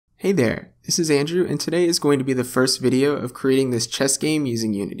Hey there, this is Andrew, and today is going to be the first video of creating this chess game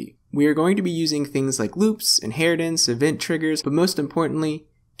using Unity. We are going to be using things like loops, inheritance, event triggers, but most importantly,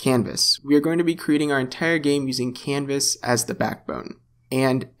 Canvas. We are going to be creating our entire game using Canvas as the backbone.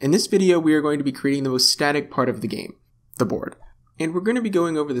 And in this video, we are going to be creating the most static part of the game, the board. And we're going to be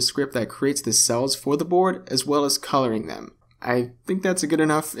going over the script that creates the cells for the board, as well as coloring them. I think that's a good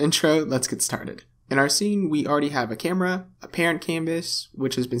enough intro. Let's get started. In our scene, we already have a camera, a parent canvas,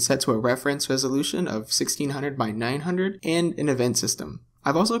 which has been set to a reference resolution of 1600 by 900, and an event system.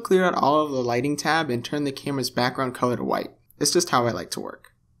 I've also cleared out all of the lighting tab and turned the camera's background color to white. It's just how I like to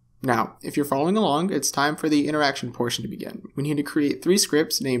work. Now, if you're following along, it's time for the interaction portion to begin. We need to create 3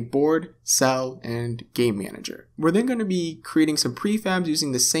 scripts named Board, Cell, and Game Manager. We're then going to be creating some prefabs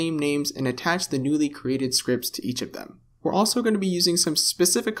using the same names and attach the newly created scripts to each of them. We're also going to be using some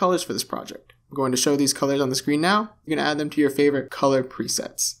specific colors for this project. I'm going to show these colors on the screen now. You're going to add them to your favorite color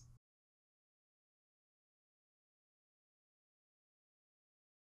presets.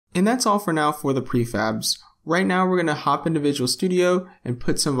 And that's all for now for the prefabs. Right now we're going to hop into Visual Studio and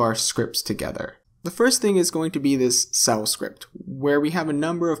put some of our scripts together. The first thing is going to be this cell script, where we have a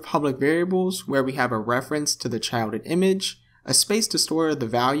number of public variables, where we have a reference to the childhood image, a space to store the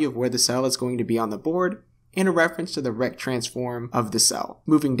value of where the cell is going to be on the board, and a reference to the rect transform of the cell.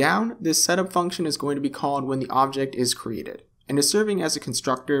 Moving down, this setup function is going to be called when the object is created, and is serving as a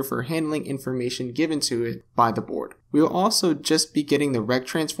constructor for handling information given to it by the board. We will also just be getting the rect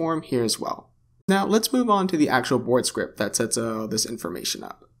transform here as well. Now let's move on to the actual board script that sets this information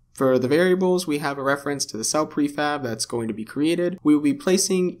up. For the variables, we have a reference to the cell prefab that's going to be created. We will be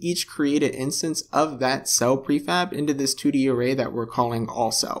placing each created instance of that cell prefab into this 2D array that we're calling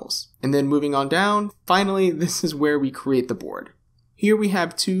all cells. And then moving on down, finally, this is where we create the board. Here we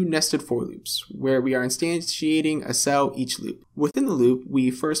have 2 nested for loops, where we are instantiating a cell each loop. Within the loop,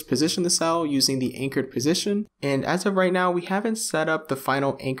 we first position the cell using the anchored position, and as of right now, we haven't set up the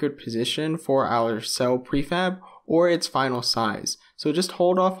final anchored position for our cell prefab or its final size. So just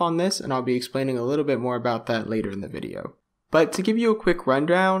hold off on this, and I'll be explaining a little bit more about that later in the video. But to give you a quick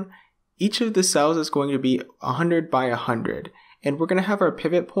rundown, each of the cells is going to be 100 by 100. And we're going to have our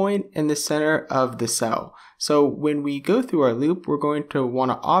pivot point in the center of the cell. So when we go through our loop, we're going to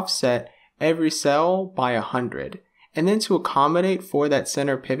want to offset every cell by 100. And then to accommodate for that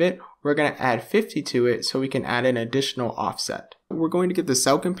center pivot, we're going to add 50 to it so we can add an additional offset. We're going to get the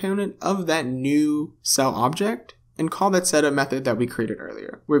cell component of that new cell object and call that setup method that we created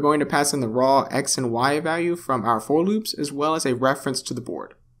earlier. We're going to pass in the raw x and y value from our for loops as well as a reference to the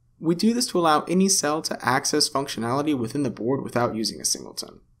board. We do this to allow any cell to access functionality within the board without using a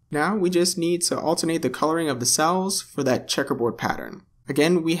singleton. Now we just need to alternate the coloring of the cells for that checkerboard pattern.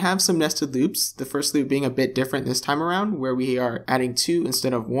 Again, we have some nested loops, the first loop being a bit different this time around, where we are adding 2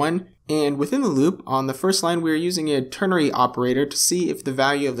 instead of 1. And within the loop, on the first line, we are using a ternary operator to see if the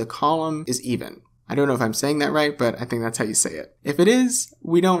value of the column is even. I don't know if I'm saying that right, but I think that's how you say it. If it is,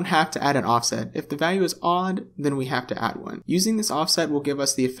 we don't have to add an offset. If the value is odd, then we have to add one. Using this offset will give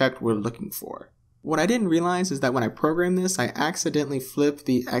us the effect we're looking for. What I didn't realize is that when I programmed this, I accidentally flipped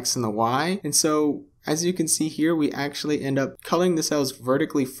the X and the Y. And so, as you can see here, we actually end up coloring the cells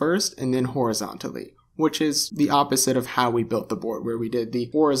vertically first and then horizontally, which is the opposite of how we built the board, where we did the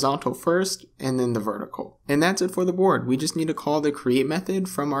horizontal first and then the vertical. And that's it for the board. We just need to call the create method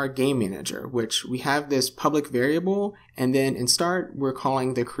from our game manager, which we have this public variable, and then in start, we're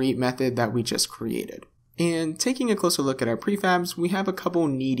calling the create method that we just created. And taking a closer look at our prefabs, we have a couple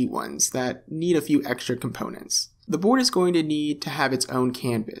needy ones that need a few extra components. The board is going to need to have its own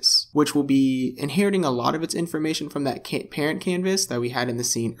canvas, which will be inheriting a lot of its information from that parent canvas that we had in the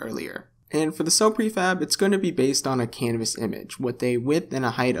scene earlier. And for the cell prefab, it's going to be based on a canvas image with a width and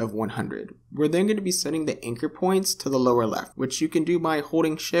a height of 100. We're then going to be setting the anchor points to the lower left, which you can do by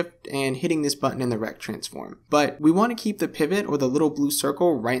holding shift and hitting this button in the rect transform. But we want to keep the pivot or the little blue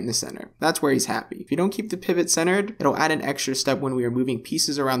circle right in the center. That's where he's happy. If you don't keep the pivot centered, it'll add an extra step when we are moving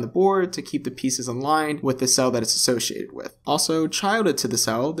pieces around the board to keep the pieces aligned with the cell that it's associated with. Also, childhood to the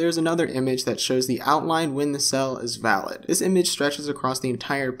cell, there's another image that shows the outline when the cell is valid. This image stretches across the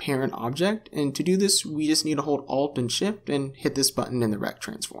entire parent object, and to do this, we just need to hold Alt and Shift and hit this button in the rect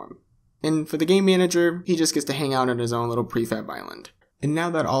transform. And for the game manager, he just gets to hang out on his own little prefab island. And now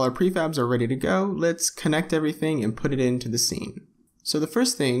that all our prefabs are ready to go, let's connect everything and put it into the scene. So the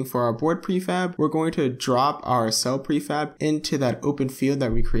first thing for our board prefab, we're going to drop our cell prefab into that open field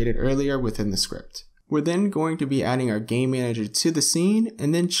that we created earlier within the script. We're then going to be adding our game manager to the scene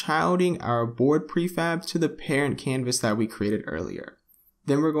and then childing our board prefab to the parent canvas that we created earlier.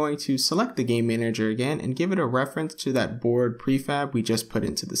 Then we're going to select the game manager again and give it a reference to that board prefab we just put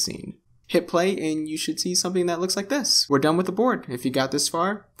into the scene. Hit play and you should see something that looks like this. We're done with the board. If you got this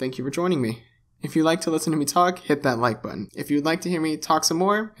far, thank you for joining me. If you'd like to listen to me talk, hit that like button. If you'd like to hear me talk some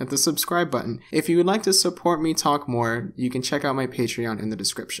more, hit the subscribe button. If you would like to support me talk more, you can check out my Patreon in the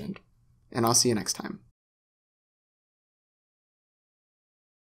description. And I'll see you next time.